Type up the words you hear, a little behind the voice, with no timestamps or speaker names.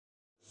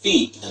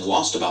feet and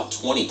lost about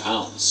 20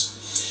 pounds.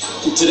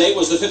 Today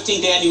was the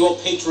 15th annual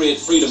Patriot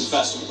Freedom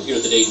Festival here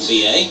at the Dayton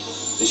VA.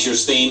 This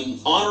year's theme,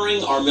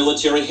 honoring our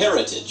military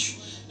heritage.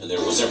 And there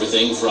was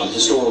everything from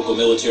historical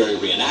military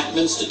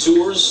reenactments to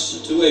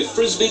tours to a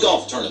Frisbee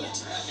golf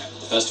tournament.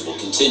 The festival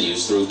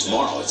continues through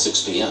tomorrow at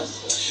 6 p.m.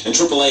 And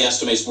AAA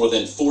estimates more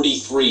than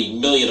 43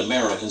 million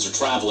Americans are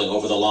traveling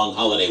over the long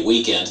holiday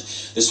weekend.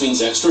 This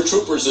means extra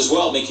troopers as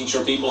well, making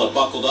sure people are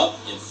buckled up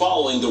and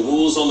following the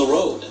rules on the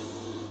road.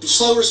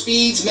 Slower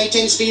speeds,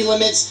 maintain speed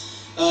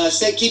limits,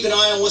 keep an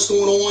eye on what's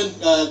going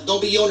on.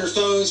 Don't be on your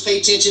phones, pay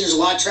attention. There's a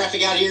lot of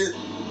traffic out here.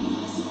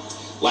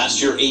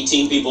 Last year,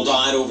 18 people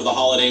died over the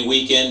holiday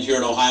weekend here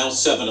in Ohio.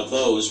 7 of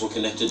those were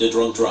connected to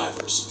drunk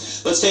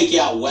drivers. Let's take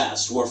you out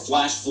west, where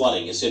flash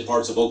flooding has hit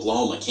parts of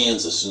Oklahoma,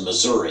 Kansas, and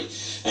Missouri.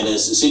 And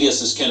as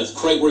CBS's Kenneth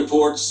Craig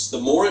reports, the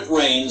more it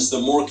rains, the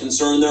more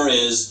concern there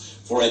is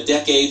for a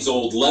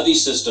decades-old levee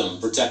system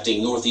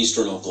protecting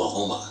northeastern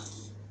Oklahoma.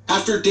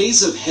 After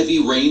days of heavy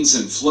rains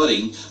and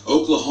flooding,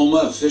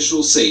 Oklahoma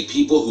officials say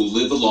people who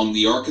live along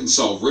the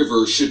Arkansas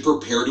River should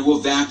prepare to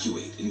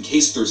evacuate in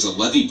case there's a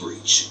levee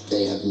breach.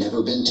 They have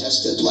never been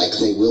tested like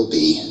they will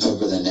be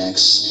over the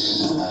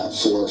next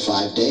 4 or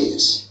 5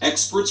 days.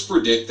 Experts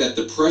predict that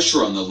the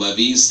pressure on the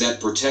levees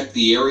that protect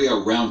the area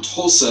around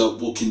Tulsa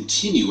will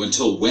continue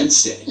until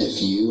Wednesday.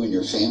 If you and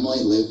your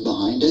family live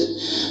behind it,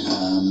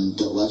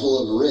 the level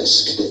of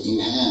risk that you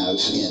have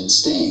in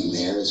staying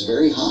there is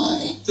very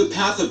high. The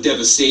path of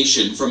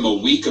devastation from a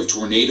week of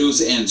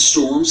tornadoes and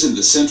storms in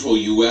the central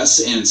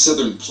U.S. and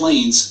southern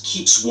plains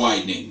keeps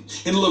widening.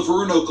 In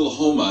Laverne,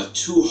 Oklahoma,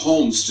 2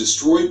 homes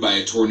destroyed by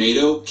a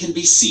tornado can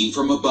be seen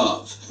from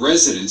above.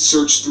 Residents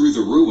search through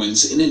the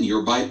ruins in a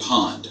nearby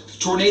pond.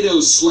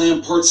 Tornadoes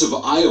slammed parts of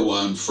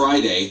Iowa on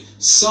Friday.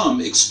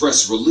 Some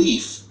express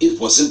relief it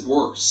wasn't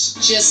worse.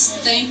 Just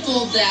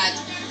thankful that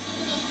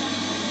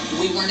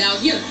we weren't out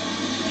here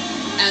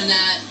and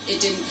that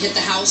it didn't hit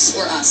the house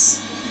or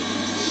us.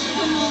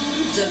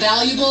 The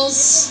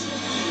valuables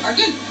are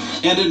good.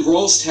 And in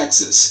Rawls,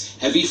 Texas,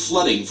 heavy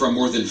flooding from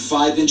more than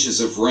 5 inches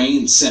of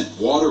rain sent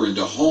water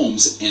into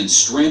homes and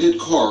stranded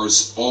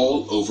cars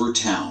all over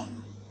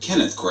town.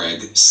 Kenneth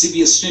Craig,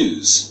 CBS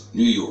News,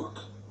 New York.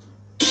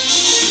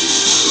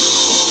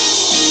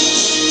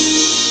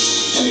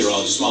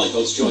 Meteorologist Molly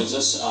Coates joins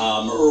us.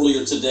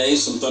 Earlier today,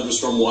 some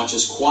thunderstorm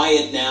watches.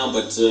 Quiet now,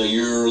 but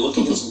you're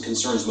looking at some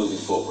concerns moving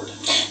forward.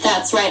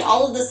 That's right.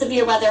 All of the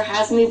severe weather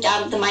has moved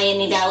out of the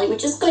Miami Valley,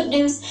 which is good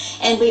news,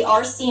 and we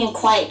are seeing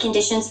quiet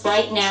conditions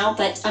right now,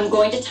 but I'm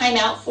going to time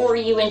out for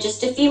you in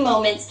just a few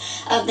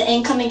moments of the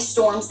incoming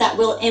storms that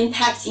will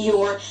impact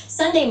your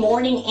Sunday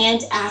morning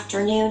and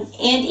afternoon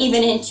and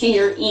even into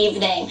your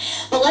evening.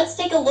 But let's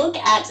take a look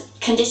at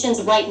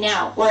conditions right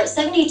now. We're at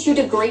 72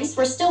 degrees.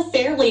 We're still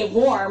fairly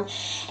warm,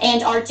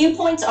 and our dew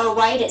points are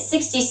right at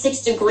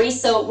 66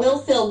 degrees, so it will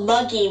feel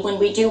muggy when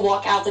we do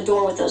walk out the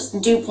door with those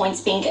dew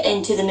points being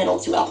into the middle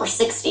to upper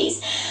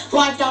 60s.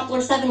 Live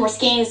Doppler 7, we're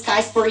scanning the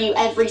skies for you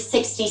every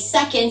 60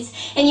 seconds,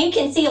 and you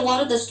can see a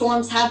lot of the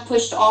storms have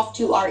pushed off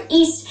to our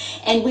east,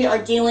 and we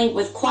are dealing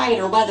with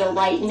quieter weather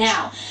right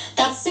now.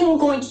 That's soon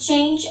going to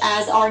change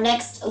as our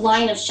next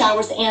line of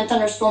showers and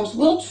thunderstorms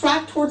will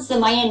track towards the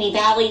Miami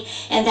Valley,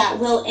 and that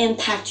will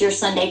impact your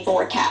Sunday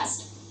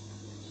forecast.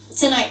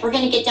 Tonight, we're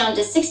going to get down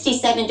to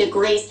 67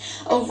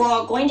 degrees.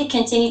 Overall, going to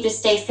continue to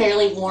stay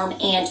fairly warm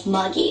and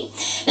muggy.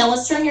 Now,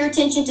 let's turn your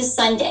attention to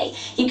Sunday.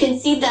 You can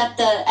see that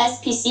the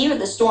SPC, or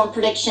the Storm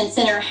Prediction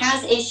Center,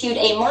 has issued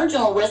a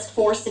marginal risk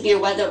for severe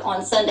weather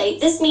on Sunday.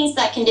 This means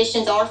that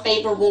conditions are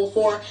favorable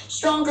for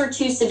stronger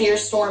to severe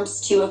storms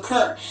to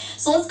occur.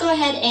 So let's go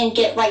ahead and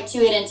get right to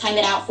it and time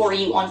it out for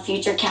you on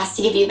Futurecast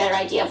to give you a better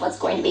idea of what's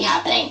going to be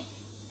happening.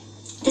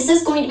 This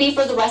is going to be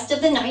for the rest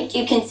of the night.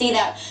 You can see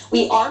that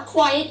we are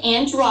quiet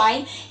and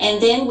dry,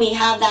 and then we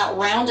have that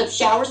round of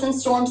showers and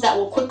storms that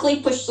will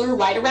quickly push through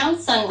right around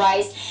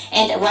sunrise,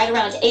 and right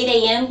around 8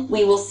 a.m.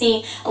 we will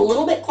see a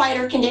little bit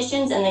quieter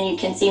conditions, and then you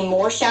can see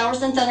more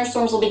showers and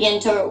thunderstorms will begin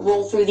to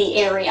roll through the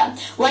area.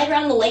 Right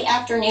around the late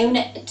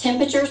afternoon,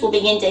 temperatures will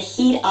begin to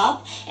heat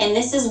up, and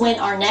this is when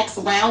our next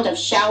round of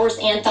showers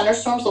and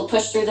thunderstorms will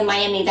push through the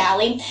Miami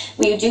Valley.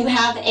 We do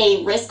have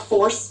a risk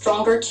for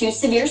stronger to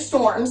severe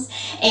storms,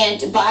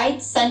 and by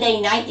Sunday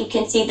night, you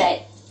can see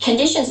that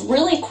conditions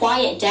really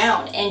quiet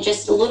down, and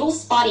just little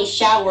spotty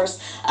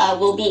showers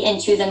will be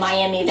into the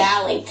Miami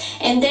Valley.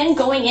 And then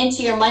going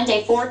into your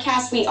Monday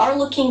forecast, we are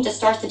looking to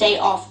start the day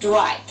off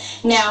dry.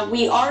 Now,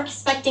 we are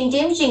expecting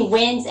damaging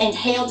winds and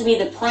hail to be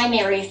the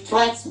primary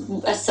threats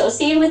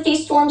associated with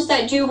these storms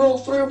that do roll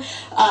through,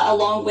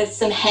 along with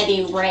some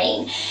heavy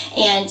rain.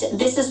 And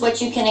this is what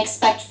you can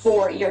expect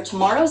for your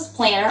tomorrow's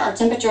planner. Our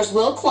temperatures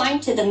will climb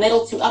to the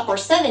middle to upper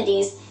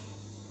 70s.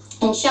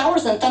 And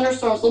showers and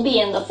thunderstorms will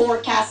be in the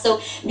forecast, so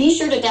be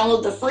sure to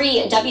download the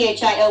free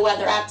WHIO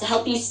weather app to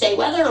help you stay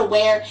weather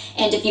aware.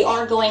 And if you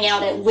are going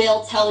out, it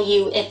will tell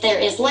you if there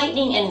is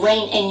lightning and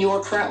rain in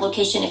your current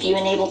location if you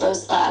enable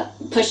those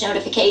push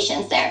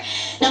notifications there.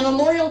 Now,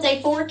 Memorial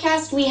Day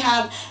forecast, we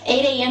have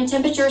 8 a.m.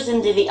 temperatures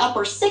into the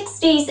upper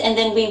 60s, and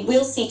then we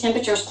will see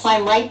temperatures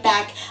climb right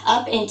back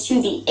up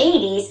into the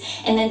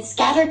 80s. And then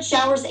scattered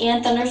showers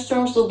and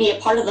thunderstorms will be a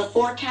part of the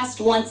forecast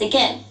once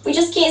again. We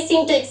just can't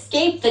seem to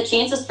escape the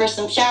chances for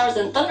some showers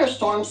and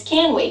thunderstorms,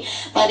 can we?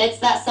 But it's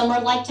that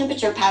summer-like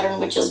temperature pattern,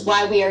 which is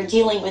why we are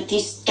dealing with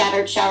these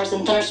scattered showers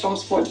and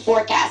thunderstorms for the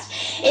forecast.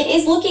 It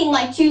is looking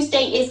like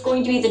Tuesday is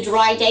going to be the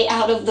dry day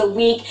out of the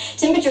week.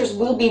 Temperatures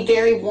will be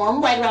very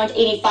warm, right around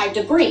 85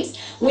 degrees.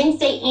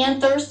 Wednesday and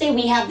Thursday,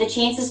 we have the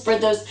chances for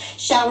those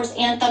showers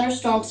and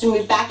thunderstorms to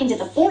move back into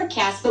the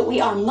forecast, but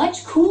we are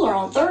much cooler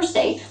on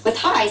Thursday with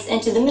highs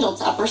into the middle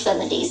to upper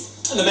 70s.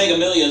 And the Mega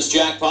Millions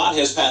jackpot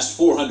has passed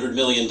 $400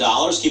 million.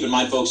 Keep in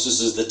mind, folks,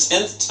 this is the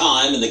 10th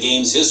time in the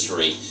game's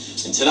history.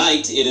 And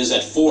tonight, it is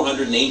at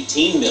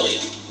 $418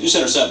 million. News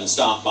Center 7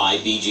 stopped by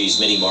BG's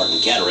Mini Mart in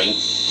Kettering.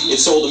 It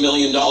sold $1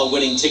 million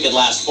winning ticket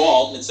last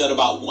fall. It said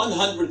about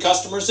 100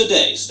 customers a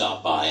day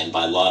stop by and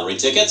buy lottery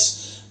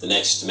tickets. The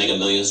next Mega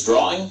Millions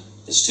drawing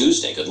is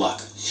Tuesday. Good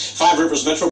luck. Five Rivers Metro